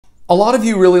A lot of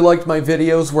you really liked my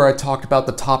videos where I talked about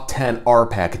the top 10 R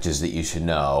packages that you should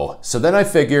know. So then I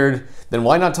figured, then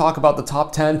why not talk about the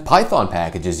top 10 Python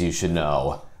packages you should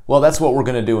know? Well, that's what we're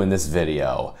going to do in this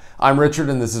video. I'm Richard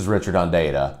and this is Richard on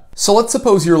Data. So let's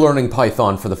suppose you're learning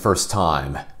Python for the first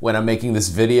time. When I'm making this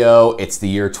video, it's the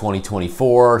year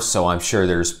 2024, so I'm sure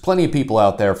there's plenty of people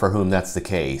out there for whom that's the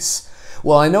case.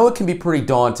 Well, I know it can be pretty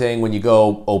daunting when you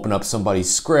go open up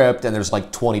somebody's script and there's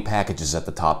like 20 packages at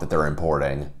the top that they're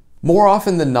importing. More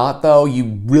often than not, though,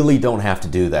 you really don't have to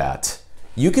do that.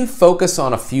 You can focus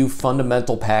on a few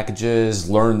fundamental packages,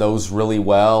 learn those really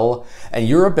well, and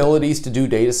your abilities to do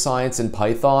data science in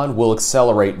Python will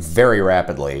accelerate very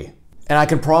rapidly. And I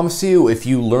can promise you, if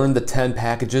you learn the 10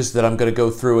 packages that I'm going to go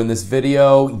through in this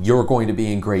video, you're going to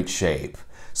be in great shape.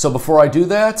 So before I do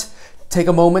that, take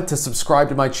a moment to subscribe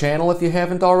to my channel if you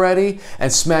haven't already,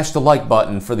 and smash the like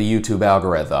button for the YouTube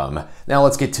algorithm. Now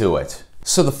let's get to it.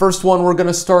 So the first one we're going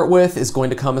to start with is going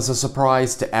to come as a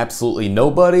surprise to absolutely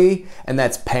nobody, and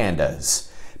that's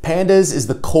pandas. Pandas is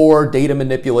the core data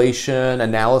manipulation,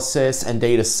 analysis, and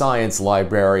data science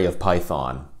library of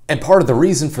Python. And part of the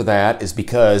reason for that is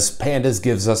because pandas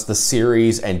gives us the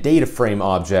series and data frame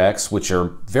objects, which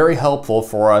are very helpful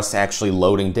for us actually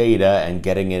loading data and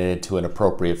getting it into an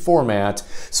appropriate format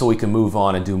so we can move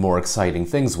on and do more exciting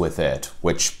things with it,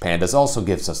 which pandas also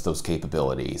gives us those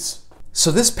capabilities. So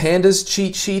this pandas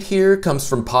cheat sheet here comes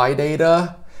from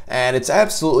PyData, and it's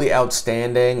absolutely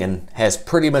outstanding and has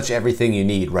pretty much everything you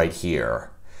need right here.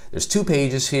 There's 2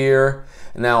 pages here.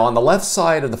 Now on the left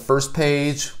side of the first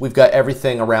page, we've got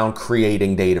everything around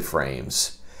creating data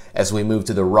frames. As we move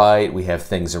to the right, we have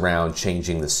things around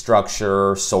changing the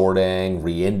structure, sorting,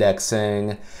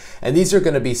 reindexing, and these are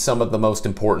going to be some of the most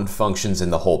important functions in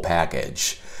the whole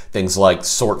package. Things like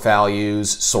sort values,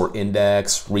 sort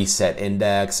index, reset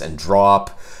index, and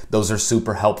drop. Those are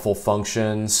super helpful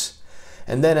functions.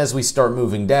 And then as we start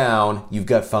moving down, you've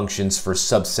got functions for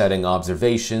subsetting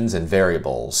observations and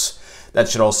variables. That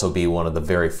should also be one of the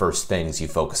very first things you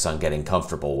focus on getting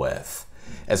comfortable with.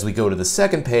 As we go to the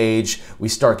second page, we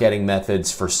start getting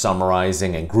methods for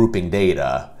summarizing and grouping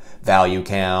data. Value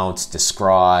count,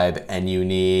 describe,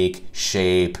 nUnique,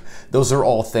 shape, those are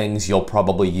all things you'll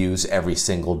probably use every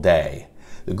single day.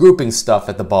 The grouping stuff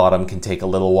at the bottom can take a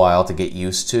little while to get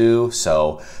used to,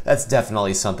 so that's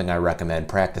definitely something I recommend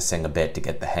practicing a bit to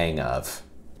get the hang of.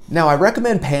 Now I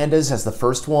recommend pandas as the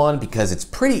first one because it's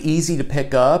pretty easy to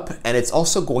pick up and it's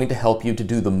also going to help you to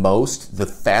do the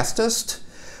fastest.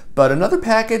 But another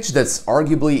package that's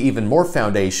arguably even more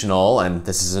foundational, and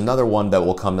this is another one that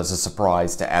will come as a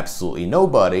surprise to absolutely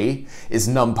nobody, is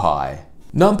numpy.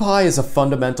 Numpy is a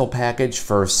fundamental package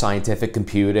for scientific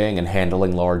computing and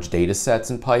handling large data sets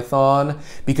in Python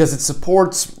because it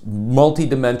supports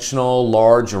multi-dimensional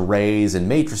large arrays and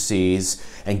matrices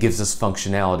and gives us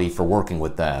functionality for working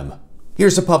with them.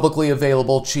 Here's a publicly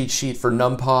available cheat sheet for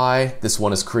numpy. This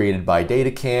one is created by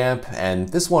DataCamp, and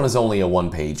this one is only a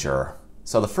one-pager.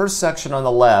 So the first section on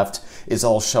the left is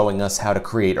all showing us how to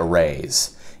create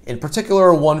arrays. In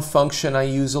particular, one function I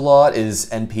use a lot is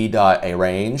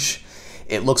np.arrange.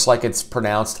 It looks like it's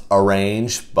pronounced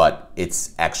arrange, but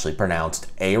it's actually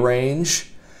pronounced arrange.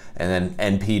 And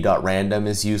then np.random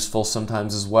is useful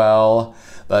sometimes as well.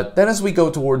 But then as we go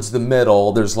towards the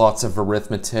middle, there's lots of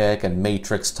arithmetic and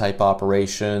matrix type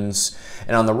operations.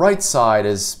 And on the right side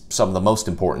is some of the most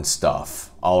important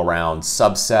stuff, all around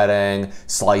subsetting,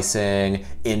 slicing,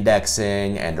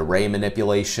 indexing, and array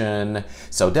manipulation.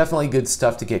 So definitely good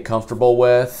stuff to get comfortable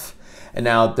with. And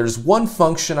now there's one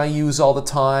function I use all the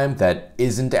time that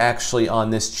isn't actually on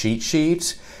this cheat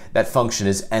sheet. That function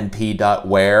is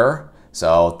np.where.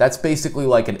 So that's basically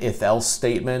like an if-else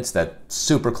statement that's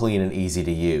super clean and easy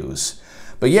to use.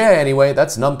 But yeah, anyway,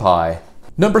 that's numpy.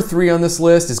 Number 3 on this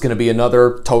list is going to be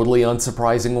another totally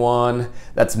unsurprising one.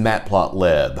 That's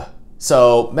matplotlib.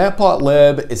 So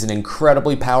matplotlib is an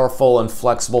incredibly powerful and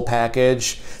flexible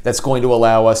package that's going to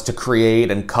allow us to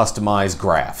create and customize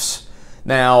graphs.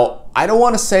 Now, I don't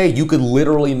want to say you could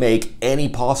literally make any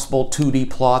possible 2D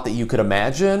plot that you could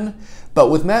imagine, but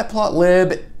with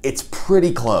matplotlib, it's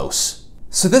pretty close.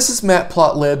 So this is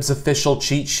matplotlib's official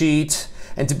cheat sheet,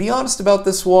 and to be honest about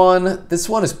this one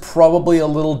is probably a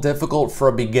little difficult for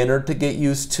a beginner to get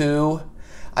used to.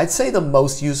 I'd say the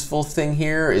most useful thing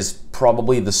here is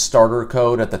probably the starter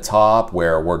code at the top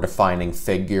where we're defining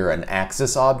figure and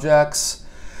axis objects,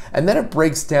 and then it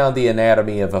breaks down the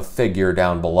anatomy of a figure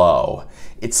down below.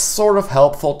 It's sort of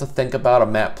helpful to think about a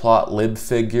matplotlib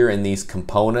figure in these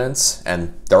components,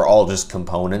 and they're all just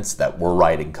components that we're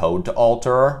writing code to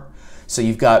alter. So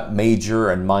you've got major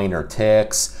and minor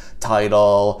ticks,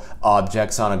 title,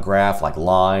 objects on a graph like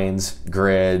lines,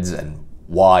 grids, and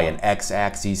Y and X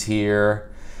axes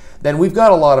here. Then we've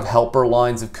got a lot of helper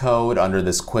lines of code under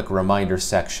this quick reminder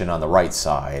section on the right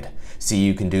side. So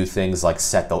you can do things like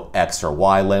set the X or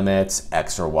Y limits,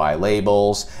 X or Y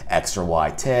labels, X or Y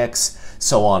ticks,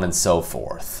 so on and so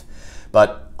forth.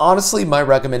 But honestly, my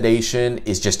recommendation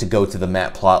is just to go to the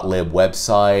matplotlib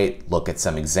website, look at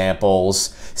some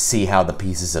examples, see how the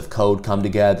pieces of code come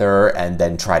together, and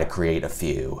then try to create a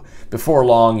few. Before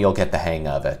long, you'll get the hang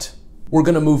of it. We're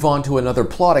going to move on to another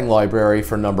plotting library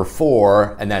for number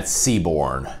 4, and that's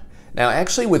seaborn. Now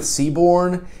actually with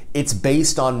seaborn, it's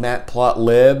based on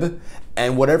matplotlib,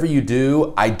 and whatever you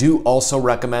do, I do also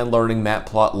recommend learning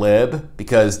matplotlib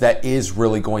because that is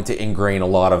really going to ingrain a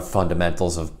lot of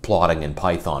fundamentals of plotting in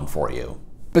Python for you.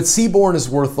 But seaborn is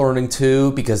worth learning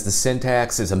too because the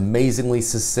syntax is amazingly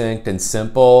succinct and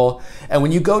simple, and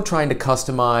when you go trying to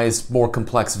customize more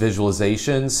complex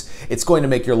visualizations, it's going to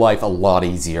make your life a lot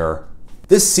easier.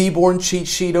 This seaborn cheat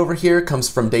sheet over here comes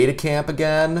from DataCamp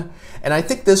again, and I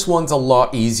think this one's a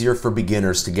lot easier for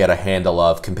beginners to get a handle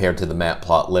of compared to the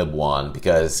matplotlib one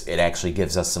because it actually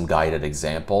gives us some guided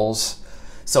examples.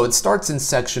 So it starts in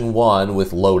section 1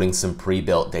 with loading some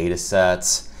pre-built data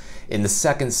sets. In the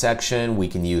second section, we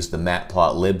can use the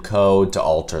matplotlib code to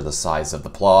alter the size of the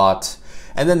plot,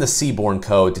 and then the seaborn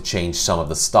code to change some of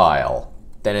the style.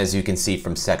 Then as you can see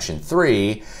from section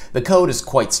 3, the code is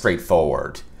quite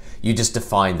straightforward. You just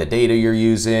define the data you're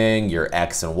using, your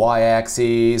X and Y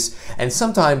axes, and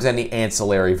sometimes any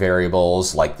ancillary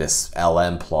variables like this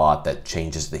LM plot that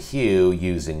changes the hue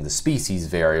using the species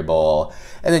variable,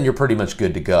 and then you're pretty much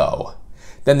good to go.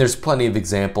 Then there's plenty of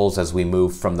examples as we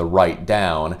move from the right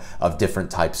down of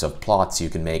different types of plots you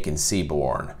can make in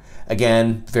seaborn.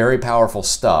 Again, very powerful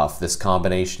stuff. This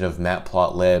combination of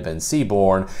matplotlib and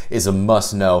seaborn is a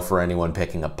must-know for anyone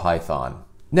picking up Python.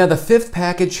 Now the 5th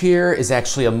package here is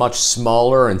actually a much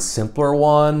smaller and simpler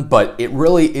one, but it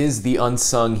really is the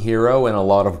unsung hero in a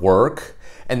lot of work,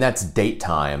 and that's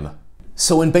datetime.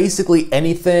 So in basically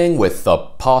anything with the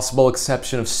possible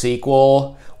exception of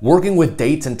SQL, working with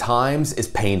dates and times is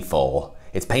painful.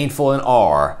 It's painful in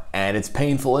R, and it's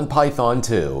painful in Python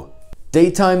too.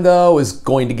 Datetime though is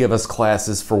going to give us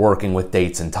classes for working with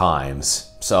dates and times.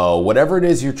 So whatever it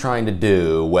is you're trying to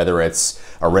do, whether it's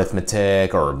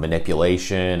arithmetic or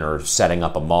manipulation or setting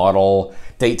up a model,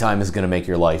 datetime is going to make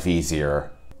your life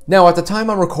easier. Now at the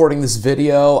time I'm recording this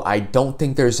video, I don't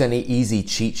think there's any easy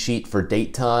cheat sheet for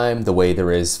datetime the way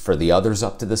there is for the others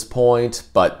up to this point,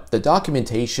 but the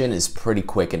documentation is pretty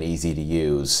quick and easy to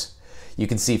use. You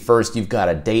can see first you've got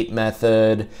a date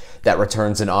method that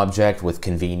returns an object with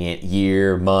convenient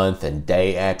year, month, and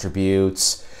day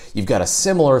attributes. You've got a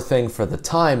similar thing for the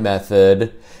time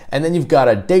method, and then you've got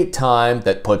a datetime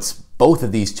that puts both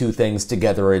of these two things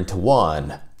together into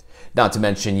one. Not to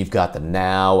mention you've got the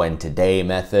now and today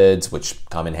methods, which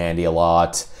come in handy a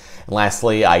lot. And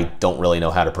lastly, I don't really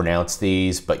know how to pronounce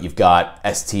these, but you've got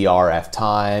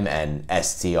strftime and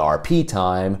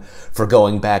strptime for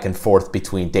going back and forth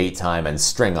between datetime and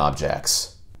string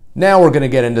objects. Now we're going to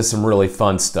get into some really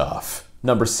fun stuff.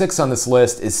 Number 6 on this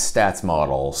list is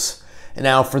statsmodels.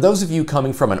 Now, for those of you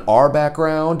coming from an R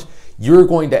background, you're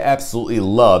going to absolutely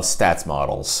love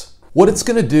statsmodels. What it's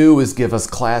going to do is give us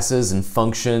classes and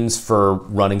functions for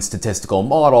running statistical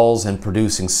models and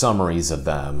producing summaries of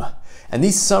them. And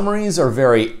these summaries are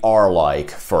very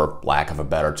R-like, for lack of a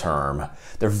better term.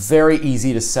 They're very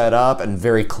easy to set up and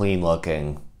very clean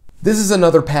looking. This is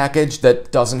another package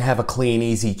that doesn't have a clean,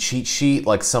 easy cheat sheet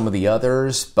like some of the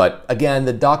others, but again,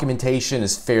 the documentation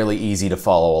is fairly easy to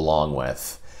follow along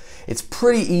with. It's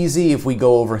pretty easy if we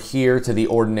go over here to the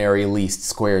ordinary least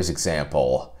squares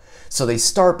example. So they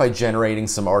start by generating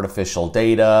some artificial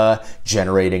data,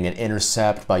 generating an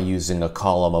intercept by using a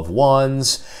column of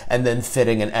ones, and then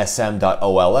fitting an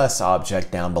sm.ols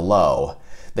object down below.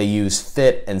 They use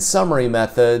fit and summary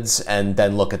methods and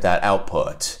then look at that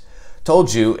output.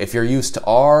 Told you, if you're used to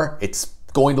R, it's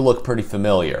going to look pretty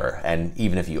familiar, and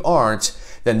even if you aren't,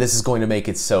 then this is going to make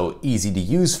it so easy to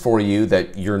use for you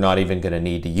that you're not even going to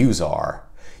need to use R.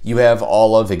 You have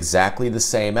all of exactly the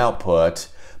same output,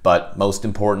 but most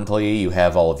importantly, you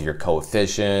have all of your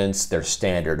coefficients, their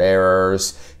standard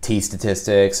errors,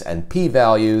 t-statistics, and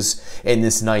p-values in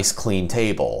this nice clean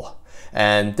table.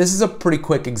 And this is a pretty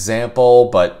quick example,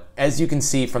 but as you can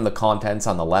see from the contents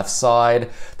on the left side,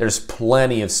 there's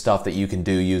plenty of stuff that you can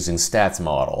do using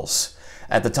statsmodels.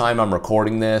 At the time I'm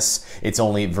recording this, it's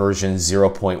only version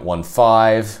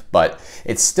 0.15, but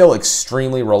it's still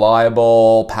extremely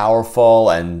reliable, powerful,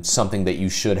 and something that you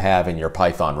should have in your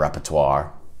Python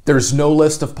repertoire. There's no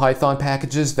list of Python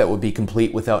packages that would be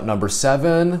complete without number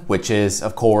 7, which is,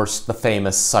 of course, the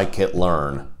famous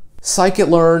scikit-learn.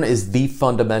 Scikit-learn is the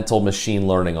fundamental machine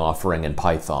learning offering in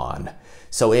Python.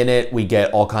 So in it, we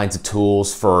get all kinds of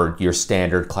tools for your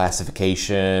standard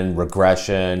classification,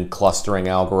 regression, clustering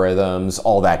algorithms,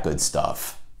 all that good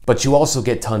stuff. But you also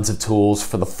get tons of tools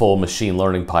for the full machine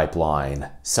learning pipeline.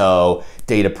 So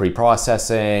data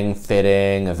preprocessing,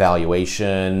 fitting,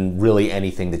 evaluation, really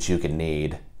anything that you can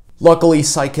need. Luckily,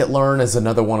 scikit-learn is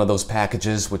another one of those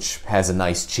packages which has a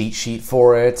nice cheat sheet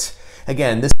for it.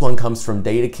 Again, this one comes from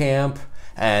DataCamp,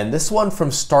 and this one from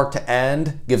start to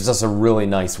end gives us a really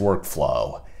nice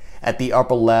workflow. At the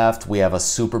upper left, we have a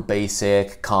super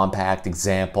basic, compact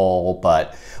example,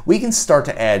 but we can start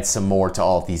to add some more to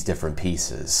all of these different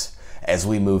pieces. As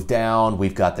we move down,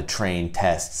 we've got the train,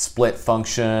 test, split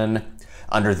function.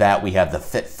 Under that, we have the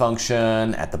fit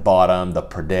function. At the bottom, the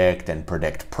predict and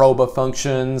predict proba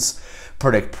functions.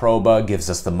 Predict proba gives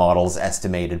us the model's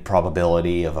estimated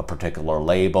probability of a particular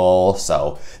label,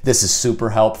 so this is super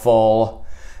helpful.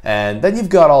 And then you've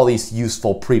got all these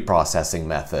useful pre-processing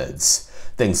methods.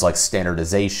 Things like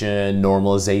standardization,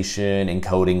 normalization,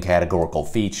 encoding categorical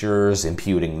features,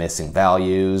 imputing missing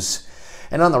values.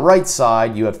 And on the right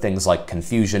side, you have things like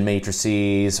confusion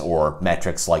matrices or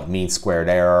metrics like mean squared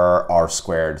error,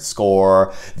 R-squared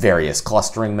score, various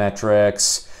clustering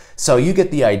metrics. So you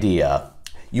get the idea.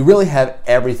 You really have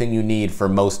everything you need for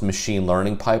most machine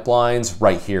learning pipelines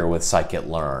right here with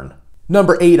scikit-learn.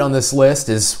 Number 8 on this list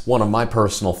is one of my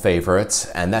personal favorites,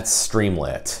 and that's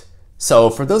streamlit. So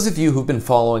for those of you who've been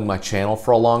following my channel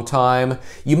for a long time,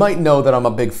 you might know that I'm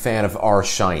a big fan of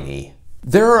R-Shiny.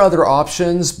 There are other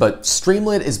options, but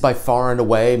streamlit is by far and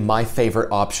away my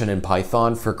favorite option in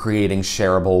Python for creating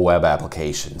shareable web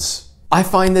applications. I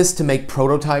find this to make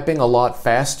prototyping a lot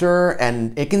faster,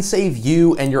 and it can save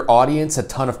you and your audience a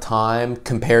ton of time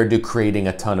compared to creating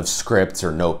a ton of scripts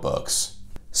or notebooks.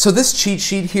 So this cheat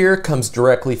sheet here comes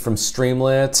directly from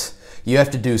Streamlit. You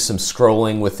have to do some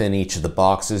scrolling within each of the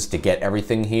boxes to get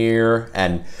everything here.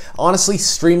 And honestly,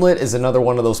 Streamlit is another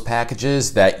one of those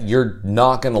packages that you're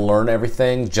not going to learn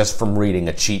everything just from reading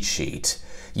a cheat sheet.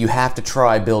 You have to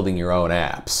try building your own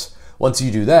apps. Once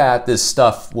you do that, this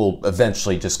stuff will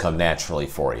eventually just come naturally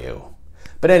for you.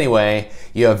 But anyway,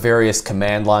 you have various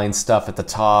command line stuff at the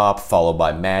top, followed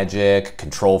by magic,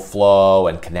 control flow,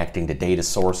 and connecting to data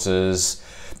sources.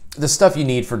 The stuff you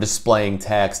need for displaying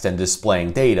text and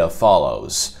displaying data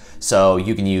follows. So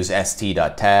you can use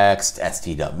st.text,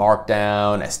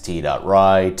 st.markdown,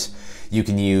 st.write. You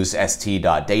can use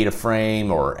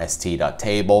st.dataframe or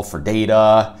st.table for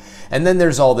data. And then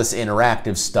there's all this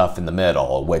interactive stuff in the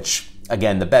middle, which,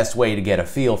 again, the best way to get a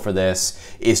feel for this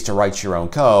is to write your own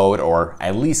code or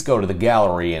at least go to the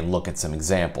gallery and look at some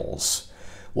examples.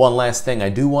 One last thing I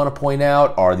do want to point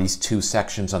out are these two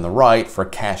sections on the right for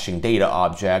caching data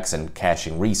objects and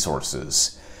caching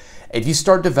resources. If you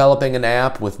start developing an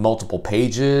app with multiple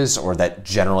pages or that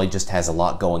generally just has a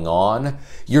lot going on,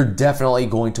 you're definitely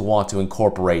going to want to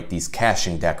incorporate these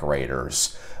caching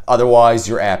decorators. Otherwise,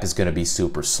 your app is going to be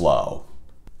super slow.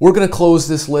 We're going to close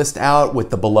this list out with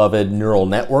the beloved neural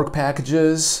network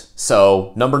packages.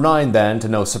 So number 9 then, to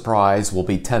no surprise, will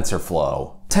be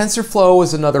TensorFlow. TensorFlow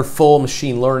is another full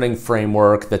machine learning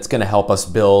framework that's going to help us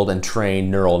build and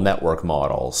train neural network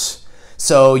models.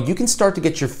 So you can start to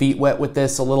get your feet wet with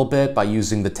this a little bit by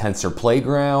using the Tensor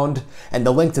Playground, and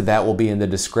the link to that will be in the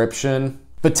description.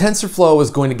 But TensorFlow is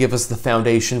going to give us the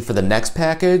foundation for the next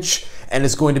package, and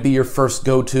is going to be your first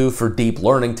go-to for deep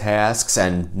learning tasks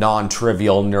and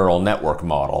non-trivial neural network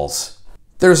models.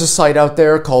 There's a site out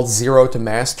there called Zero to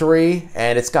Mastery,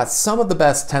 and it's got some of the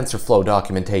best TensorFlow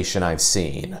documentation I've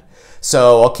seen.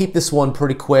 So I'll keep this one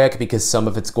pretty quick because some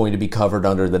of it's going to be covered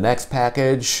under the next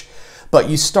package. But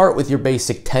you start with your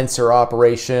basic tensor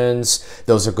operations.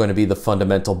 Those are going to be the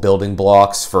fundamental building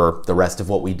blocks for the rest of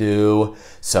what we do.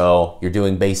 So you're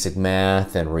doing basic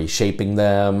math and reshaping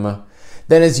them.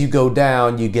 Then as you go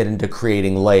down, you get into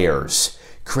creating layers.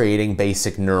 Creating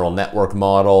basic neural network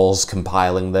models,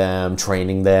 compiling them,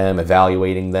 training them,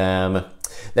 evaluating them.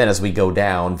 Then as we go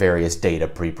down, various data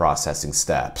pre-processing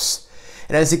steps.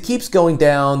 And as it keeps going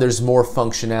down, there's more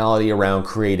functionality around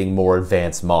creating more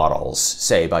advanced models,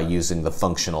 say by using the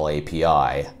functional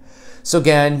API. So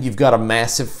again, you've got a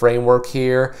massive framework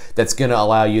here that's going to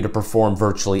allow you to perform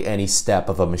virtually any step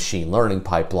of a machine learning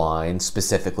pipeline,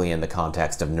 specifically in the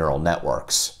context of neural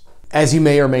networks. As you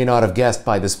may or may not have guessed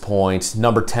by this point,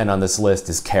 number 10 on this list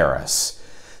is keras.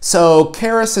 So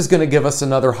keras is going to give us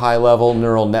another high-level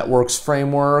neural networks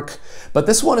framework, but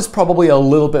this one is probably a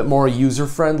little bit more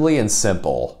user-friendly and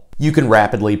simple. You can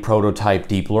rapidly prototype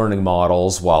deep learning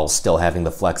models while still having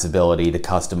the flexibility to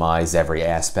customize every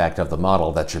aspect of the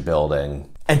model that you're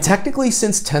building. And technically,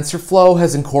 since TensorFlow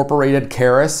has incorporated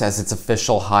keras as its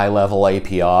official high-level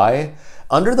API,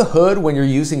 under the hood, when you're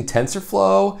using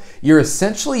TensorFlow, you're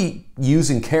essentially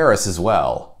using keras as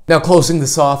well. Now, closing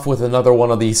this off with another one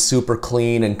of these super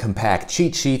clean and compact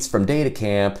cheat sheets from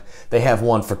DataCamp, they have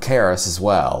one for keras as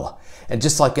well. And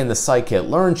just like in the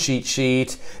scikit-learn cheat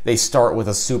sheet, they start with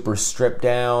a super stripped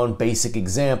down, basic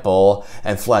example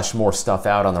and flesh more stuff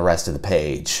out on the rest of the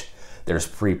page. There's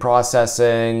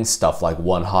pre-processing, stuff like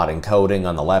one-hot encoding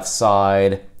on the left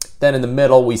side. Then in the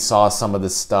middle, we saw some of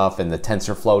this stuff in the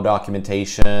TensorFlow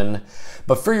documentation.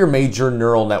 But for your major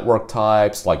neural network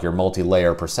types, like your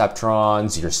multi-layer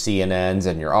perceptrons, your CNNs,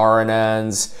 and your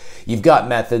RNNs, you've got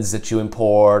methods that you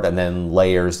import and then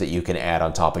layers that you can add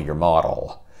on top of your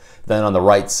model. Then on the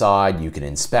right side, you can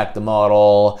inspect the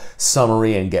model.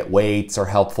 Summary and get weights are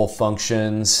helpful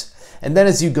functions. And then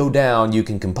as you go down, you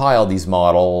can compile these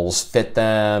models, fit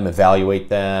them, evaluate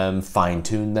them,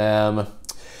 fine-tune them.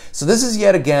 So this is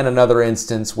yet again another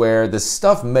instance where this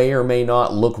stuff may or may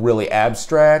not look really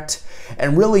abstract,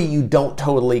 and really you don't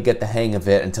totally get the hang of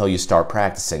it until you start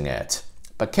practicing it.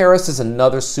 But keras is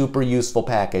another super useful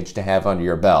package to have under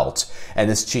your belt, and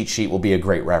this cheat sheet will be a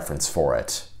great reference for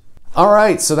it.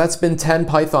 Alright, so that's been 10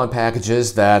 Python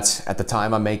packages that, at the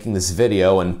time I'm making this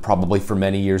video, and probably for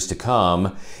many years to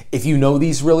come, if you know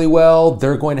these really well,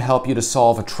 they're going to help you to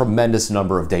solve a tremendous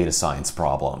number of data science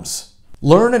problems.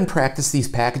 Learn and practice these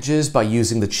packages by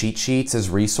using the cheat sheets as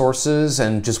resources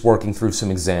and just working through some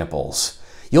examples.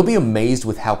 You'll be amazed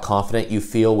with how confident you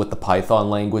feel with the Python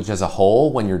language as a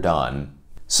whole when you're done.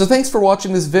 So thanks for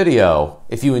watching this video.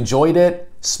 If you enjoyed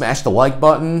it, smash the like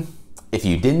button. If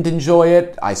you didn't enjoy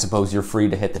it, I suppose you're free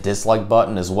to hit the dislike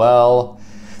button as well.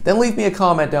 Then leave me a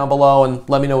comment down below and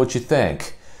let me know what you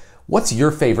think. What's your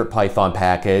favorite Python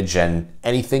package and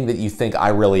anything that you think I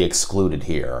really excluded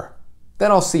here?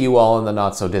 Then I'll see you all in the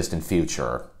not so distant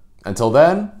future. Until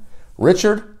then,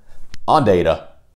 Richard, on data.